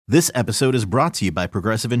This episode is brought to you by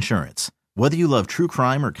Progressive Insurance. Whether you love true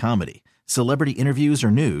crime or comedy, celebrity interviews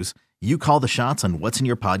or news, you call the shots on what's in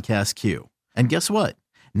your podcast queue. And guess what?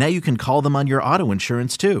 Now you can call them on your auto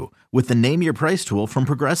insurance too with the Name Your Price tool from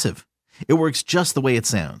Progressive. It works just the way it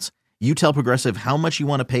sounds. You tell Progressive how much you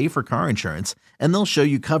want to pay for car insurance, and they'll show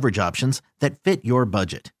you coverage options that fit your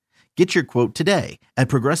budget. Get your quote today at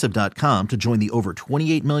Progressive.com to join the over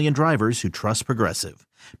 28 million drivers who trust Progressive.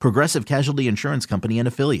 Progressive Casualty Insurance Company and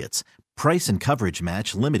Affiliates. Price and coverage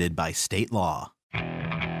match limited by state law.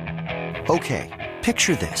 Okay,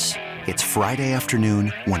 picture this. It's Friday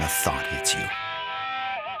afternoon when a thought hits you.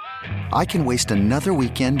 I can waste another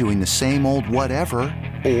weekend doing the same old whatever,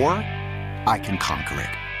 or I can conquer it.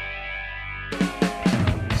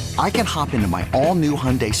 I can hop into my all-new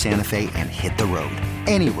Hyundai Santa Fe and hit the road.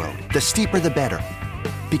 Any road. The steeper, the better.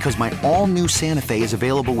 Because my all-new Santa Fe is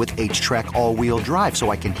available with H-Track all-wheel drive,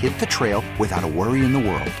 so I can hit the trail without a worry in the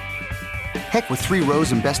world. Heck, with 3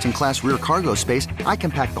 rows and best-in-class rear cargo space, I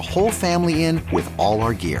can pack the whole family in with all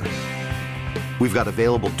our gear. We've got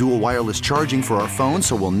available dual wireless charging for our phones,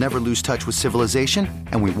 so we'll never lose touch with civilization,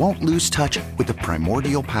 and we won't lose touch with the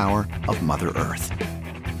primordial power of Mother Earth.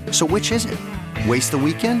 So which is it? Waste the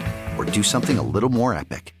weekend or do something a little more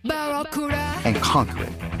epic? And conquer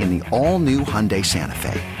it in the all-new Hyundai Santa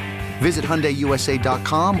Fe. Visit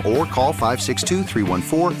HyundaiUSA.com or call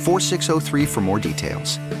 562-314-4603 for more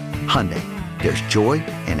details. Hyundai, there's joy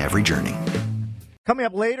in every journey. Coming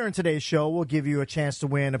up later in today's show, we'll give you a chance to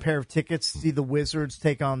win a pair of tickets to see the Wizards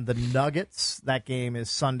take on the Nuggets. That game is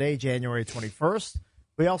Sunday, January 21st.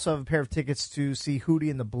 We also have a pair of tickets to see Hootie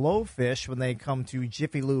and the Blowfish when they come to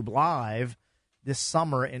Jiffy Lube Live this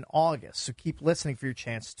summer in August. So keep listening for your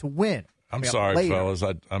chance to win. I'm sorry, fellas.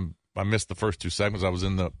 I missed the first 2 segments. I was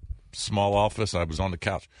in the small office. I was on the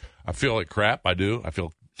couch. I feel like crap. I do. I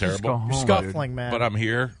feel terrible. You're scuffling, man. But I'm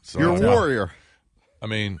here. So you're a warrior. I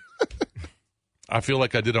mean, I feel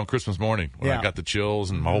like I did on Christmas morning when I got the chills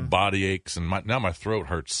and my whole body aches and now my throat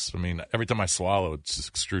hurts. I mean, every time I swallow, it's just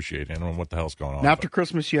excruciating. I don't know what the hell's going on. And after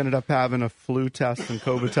Christmas, you ended up having a flu test and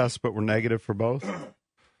COVID test, but were negative for both?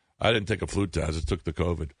 I didn't take a flu test. I took the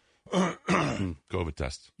COVID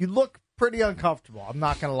test. You look pretty uncomfortable. I'm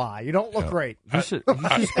not going to lie. You don't look great. You should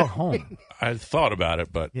just go home. I thought about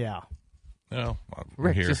it, but yeah. I'm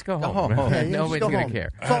Rick, here. just go home. Yeah, Nobody's going to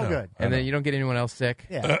care. It's all good. And then you don't get anyone else sick.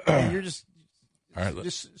 Yeah. You're just All right,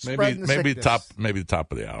 just maybe the sickness.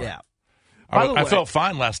 top of the hour. Yeah. I felt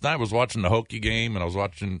fine last night. I was watching the Hokie game, and I was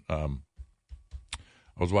watching the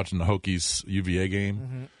Hokies UVA game.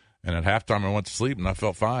 Mm-hmm. And at halftime, I went to sleep, and I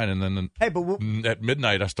felt fine. And then at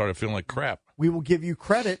midnight, I started feeling like crap. We will give you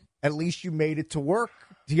credit. At least you made it to work.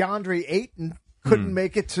 Deandre Ayton couldn't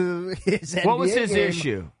make it to his NBA What was his game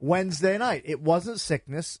issue? Wednesday night. It wasn't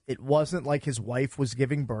sickness. It wasn't like his wife was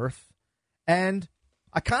giving birth. And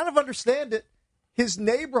I kind of understand it. His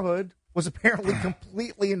neighborhood was apparently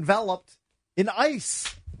completely enveloped in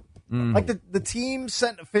ice. Like the team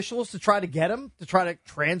sent officials to try to get him, to try to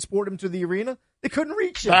transport him to the arena. They couldn't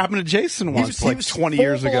reach him. That happened to Jason once, he was 20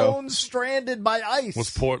 years ago. full-blown stranded by ice. Was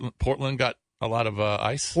Portland got a lot of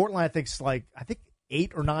ice? Portland, I think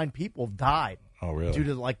 8 or 9 people died. Oh, really? Due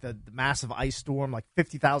to the massive ice storm,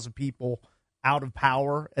 50,000 people out of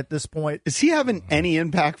power at this point. Is he having any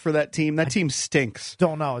impact for that team? That team stinks.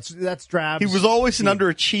 Don't know. That's Drab's. He was always an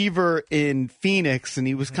underachiever in Phoenix, and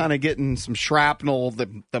he was kind of getting some shrapnel,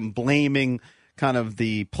 them blaming kind of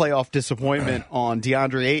the playoff disappointment on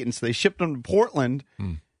Deandre Ayton. So they shipped him to Portland.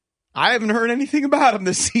 I haven't heard anything about him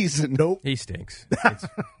this season. Nope. He stinks.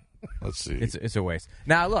 Let's see. It's a waste.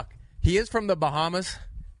 Now, look, he is from the Bahamas.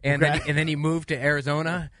 And then he moved to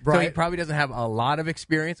Arizona, right. So he probably doesn't have a lot of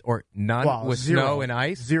experience or none with snow and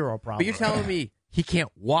ice. Zero problem. But you're telling me he can't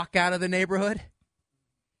walk out of the neighborhood?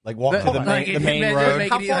 Like walk to the main road?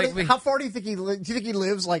 How far do you think he lives? Do you think he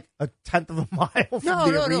lives a tenth of a mile from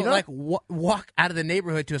the arena? No. Like walk out of the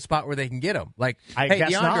neighborhood to a spot where they can get him. Like, I hey,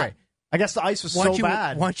 guess DeAndre, not. I guess the ice was so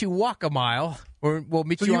bad. Why don't you walk a mile, or we'll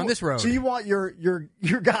meet you on this road? So you want your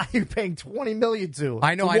guy you're paying $20 million to?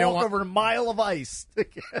 I know. To I don't walk want over a mile of ice.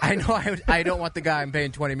 I know. I don't want the guy I'm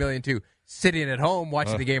paying $20 million to sitting at home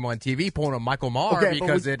watching the game on TV, pulling a Michael Maher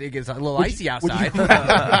because it gets a little icy outside. Would you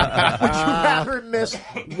rather miss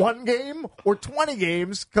one game or 20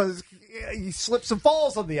 games because he slips and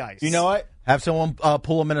falls on the ice? You know what? Have someone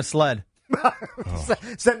pull him in a sled.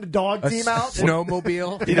 Send a dog team out.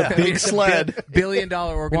 Snowmobile. Need a big sled. $1 billion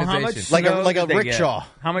organization. Like a rickshaw.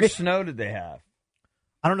 How much snow did they have?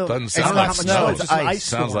 I don't know. Doesn't I sound don't know like how much snow. snow. Just an ice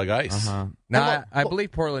Sounds storm. like ice. Now, I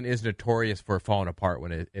believe Portland is notorious for falling apart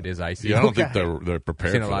when it is icy. Yeah, I don't think they're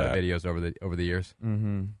prepared I've seen for a lot that. of videos over the years.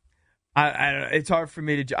 Mm-hmm. It's hard for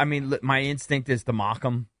me to. I mean, my instinct is to mock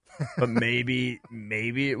him, but maybe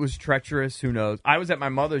it was treacherous. Who knows? I was at my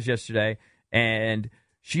mother's yesterday, and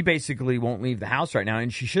she basically won't leave the house right now,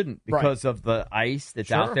 and she shouldn't because of the ice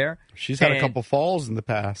that's out there. She's had a couple falls in the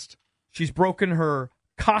past. She's broken her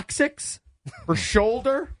coccyx, her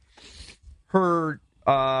shoulder, her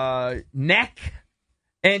neck,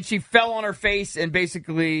 and she fell on her face and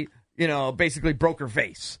basically broke her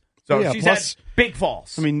face. So she's had big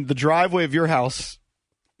falls. I mean, the driveway of your house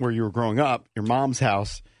where you were growing up, your mom's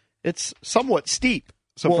house, it's somewhat steep.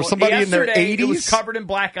 So for somebody in their 80s, it was covered in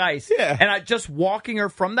black ice. Yeah. And I just walking her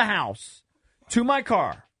from the house to my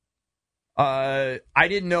car, I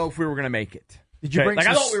didn't know if we were going to make it. Did you bring?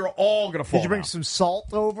 I thought we were all going to fall. Did you bring some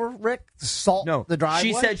salt over, Rick? Salt the driveway?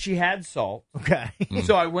 She said she had salt. Okay.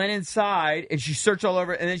 So I went inside, and she searched all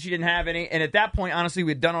over, and then she didn't have any. And at that point, honestly,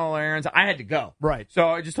 we'd done all our errands. I had to go. Right. So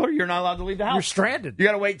I just told her, you're not allowed to leave the house. You're stranded. You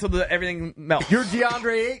got to wait till everything melts. You're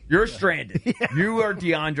Deandre Ayton. You're stranded. You are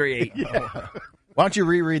Deandre Ayton. Why don't you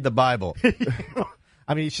reread the Bible?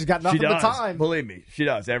 I mean, she's got nothing but time. Believe me, she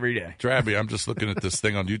does every day. Drabby, I'm just looking at this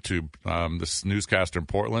thing on YouTube. This newscaster in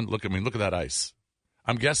Portland. Look at that ice.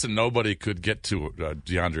 I'm guessing nobody could get to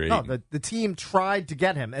Deandre Ayton. No, the team tried to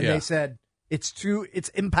get him, and they said it's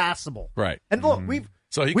impassable. Right. And look, we've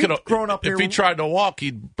grown up here. If he tried to walk,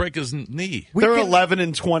 he'd break his knee. They're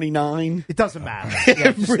 11-29. It doesn't matter.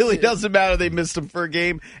 It really doesn't matter. They missed him for a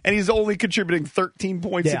game, and he's only contributing 13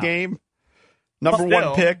 points a game. Number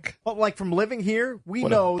one pick. But like from living here, we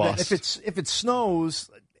know that if it snows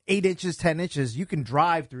 8 inches, 10 inches, you can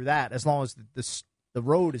drive through that as long as the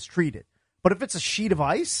road is treated. But if it's a sheet of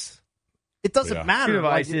ice, it doesn't matter. Sheet of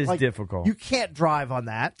ice is difficult. You can't drive on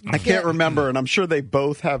that. I can't remember, and I'm sure they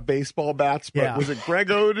both have baseball bats, but was it Greg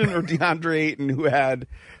Oden or Deandre Ayton who had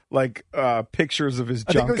pictures of his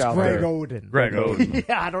junk out there? Greg Oden.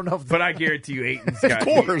 Yeah, I don't know. But I guarantee you Ayton's got...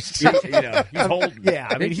 Of course. He's holding. Yeah,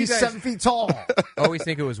 I mean, he's 7 feet tall. Always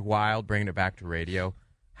think it was wild, bringing it back to radio,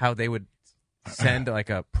 how they would send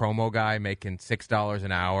like a promo guy making $6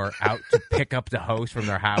 an hour out to pick up the host from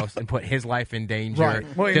their house and put his life in danger.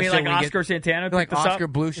 Right. Well, you mean like Oscar Santana? Like Oscar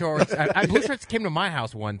Blue Shorts. Blue Shorts came to my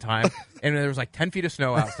house one time, and there was like 10 feet of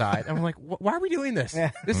snow outside. And I'm like, why are we doing this?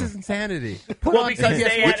 Yeah. This is insanity. Because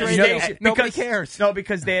they had a station. Nobody cares. No,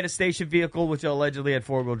 because they had a station vehicle which allegedly had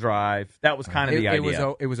 4-wheel drive. That was kind of the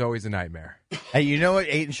idea. It was always a nightmare. Hey, you know what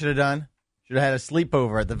Ayton should have done? Should have had a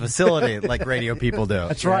sleepover at the facility like radio people do.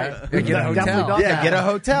 That's right. Get a hotel. Get a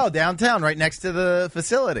hotel downtown right next to the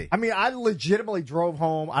facility. I mean, I legitimately drove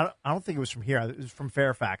home. I don't think it was from here. It was from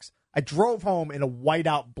Fairfax. I drove home in a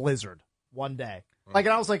whiteout blizzard one day. And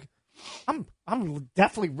I was like, I'm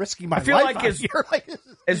definitely risking my life. I feel like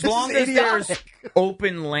as long as there's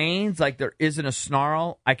open lanes, like there isn't a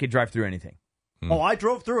snarl, I could drive through anything. Oh, I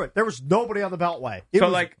drove through it. There was nobody on the Beltway.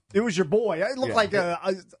 It was your boy. It looked like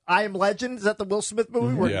I Am Legend. Is that the Will Smith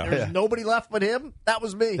movie where there's nobody left but him? That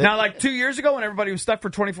was me. Now, like 2 years ago when everybody was stuck for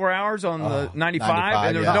 24 hours on the 95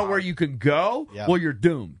 and there was nowhere you could go, well, you're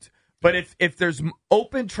doomed. But if there's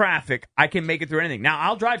open traffic, I can make it through anything. Now,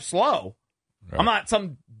 I'll drive slow. Right. I'm not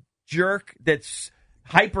some jerk that's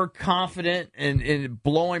hyper confident and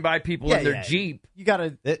blowing by people in their Jeep. You got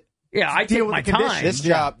to... I take my time.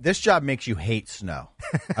 This job makes you hate snow.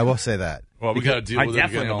 I will say that. Well, we got to deal with it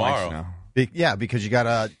again tomorrow. Because you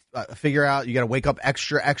got to figure out, you got to wake up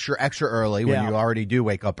extra early when you already do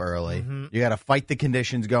wake up early. Mm-hmm. You got to fight the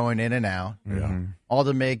conditions going in and out. Mm-hmm. All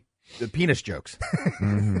to make the penis jokes.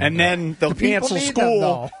 Mm-hmm. And then they'll cancel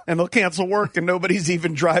school and they'll cancel work and nobody's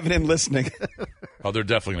even driving in listening. Oh, they're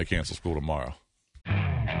definitely going to cancel school tomorrow.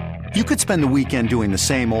 You could spend the weekend doing the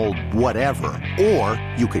same old whatever, or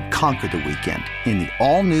you could conquer the weekend in the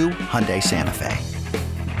all-new Hyundai Santa Fe.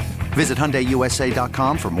 Visit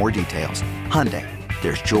HyundaiUSA.com for more details. Hyundai,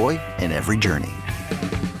 there's joy in every journey.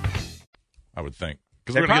 I would think.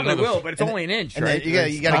 They probably will, but it's only an inch, right?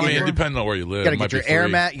 You gotta it depends on where you live. You got to get your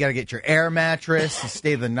you got to get your air mattress and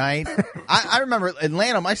stay the night. I remember in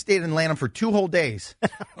Lanham, I stayed in Lanham for 2 whole days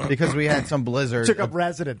because we had some blizzard. Took up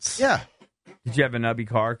residence. Yeah. Did you have a nubby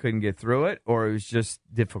car, couldn't get through it, or it was just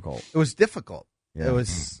difficult? It was difficult. Yeah. It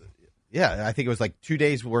was, I think it was like 2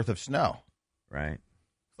 days worth of snow. Right.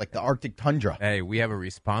 Like the Arctic tundra. Hey, we have a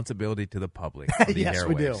responsibility to the public. Yes,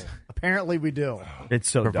 we do. Apparently, we do.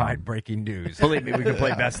 It's so Provide dumb. breaking news. Believe me, we could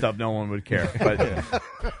play best of. No one would care.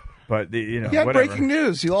 But you had breaking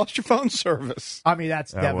news. You lost your phone service. I mean,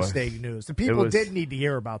 that's devastating news. The people did need to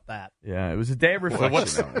hear about that. Yeah, it was a day of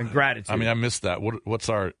reflection and gratitude. I mean, I missed that. What's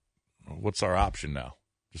our option now?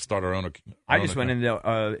 Just start our own. I just went into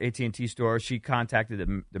AT&T store. She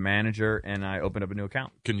contacted the manager, and I opened up a new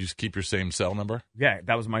account. Can you just keep your same cell number? Yeah,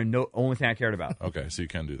 that was my only thing I cared about. Okay, so you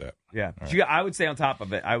can do that. Yeah, I would stay on top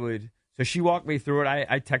of it. I would. So she walked me through it.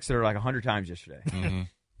 I texted her like 100 times yesterday.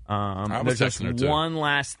 Mm-hmm. There's just one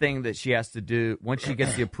last thing that she has to do. Once she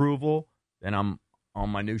gets the approval, then I'm on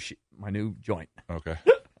my new joint. Okay.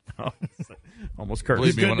 Almost cursed.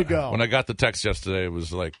 He's good to go. When I got the text yesterday, it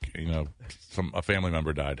was like, a family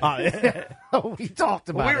member died. We talked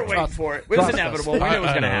about it. We were waiting for it. It was inevitable. We knew it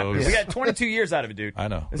was going to happen. We got 22 years out of it, dude. I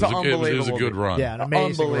know. It's unbelievable. It was a good run. Yeah, an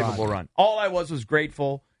amazing unbelievable run. All I was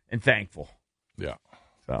grateful and thankful. Yeah.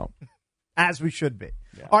 So, as we should be.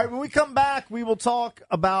 Yeah. All right, when we come back, we will talk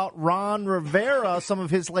about Ron Rivera, some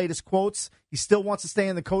of his latest quotes. He still wants to stay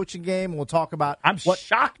in the coaching game. We'll talk about what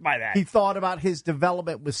shocked by that. He thought about his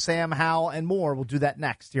development with Sam Howell and more. We'll do that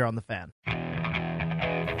next here on The Fan.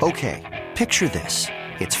 Okay, picture this.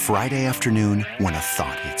 It's Friday afternoon when a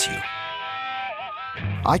thought hits you.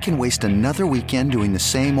 I can waste another weekend doing the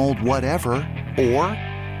same old whatever, or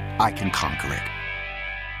I can conquer it.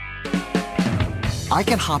 I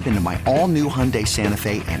can hop into my all-new Hyundai Santa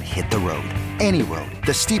Fe and hit the road. Any road.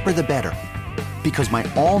 The steeper, the better. Because my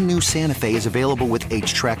all-new Santa Fe is available with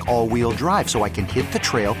H-Track all-wheel drive, so I can hit the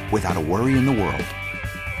trail without a worry in the world.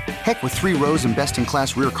 Heck, with 3 rows and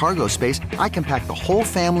best-in-class rear cargo space, I can pack the whole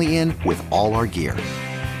family in with all our gear.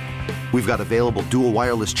 We've got available dual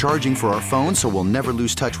wireless charging for our phones, so we'll never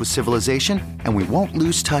lose touch with civilization, and we won't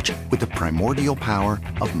lose touch with the primordial power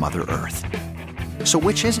of Mother Earth. So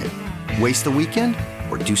which is it? Waste the weekend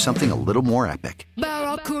or do something a little more epic?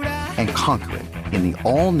 And conquer it in the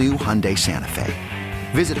all-new Hyundai Santa Fe.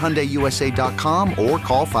 Visit HyundaiUSA.com or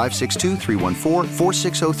call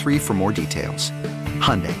 562-314-4603 for more details.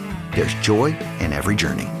 Hyundai, there's joy in every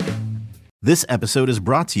journey. This episode is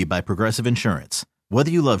brought to you by Progressive Insurance.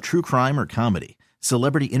 Whether you love true crime or comedy,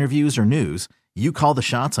 celebrity interviews or news, you call the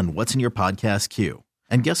shots on what's in your podcast queue.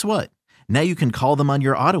 And guess what? Now you can call them on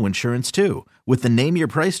your auto insurance, too, with the Name Your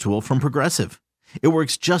Price tool from Progressive. It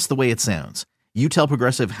works just the way it sounds. You tell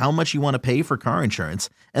Progressive how much you want to pay for car insurance,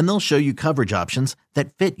 and they'll show you coverage options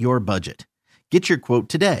that fit your budget. Get your quote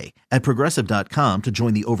today at Progressive.com to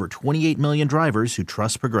join the over 28 million drivers who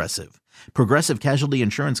trust Progressive. Progressive Casualty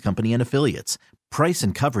Insurance Company and Affiliates. Price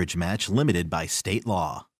and coverage match limited by state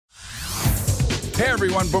law. Hey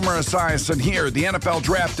everyone, Boomer Esiason here. The NFL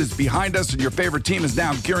Draft is behind us and your favorite team is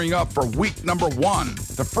now gearing up for week number 1.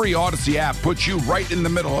 The free Odyssey app puts you right in the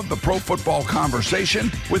middle of the pro football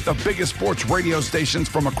conversation with the biggest sports radio stations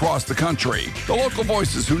from across the country. The local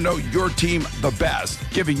voices who know your team the best,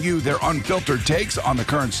 giving you their unfiltered takes on the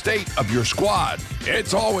current state of your squad.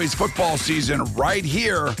 It's always football season right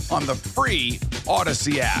here on the free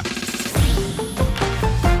Odyssey app.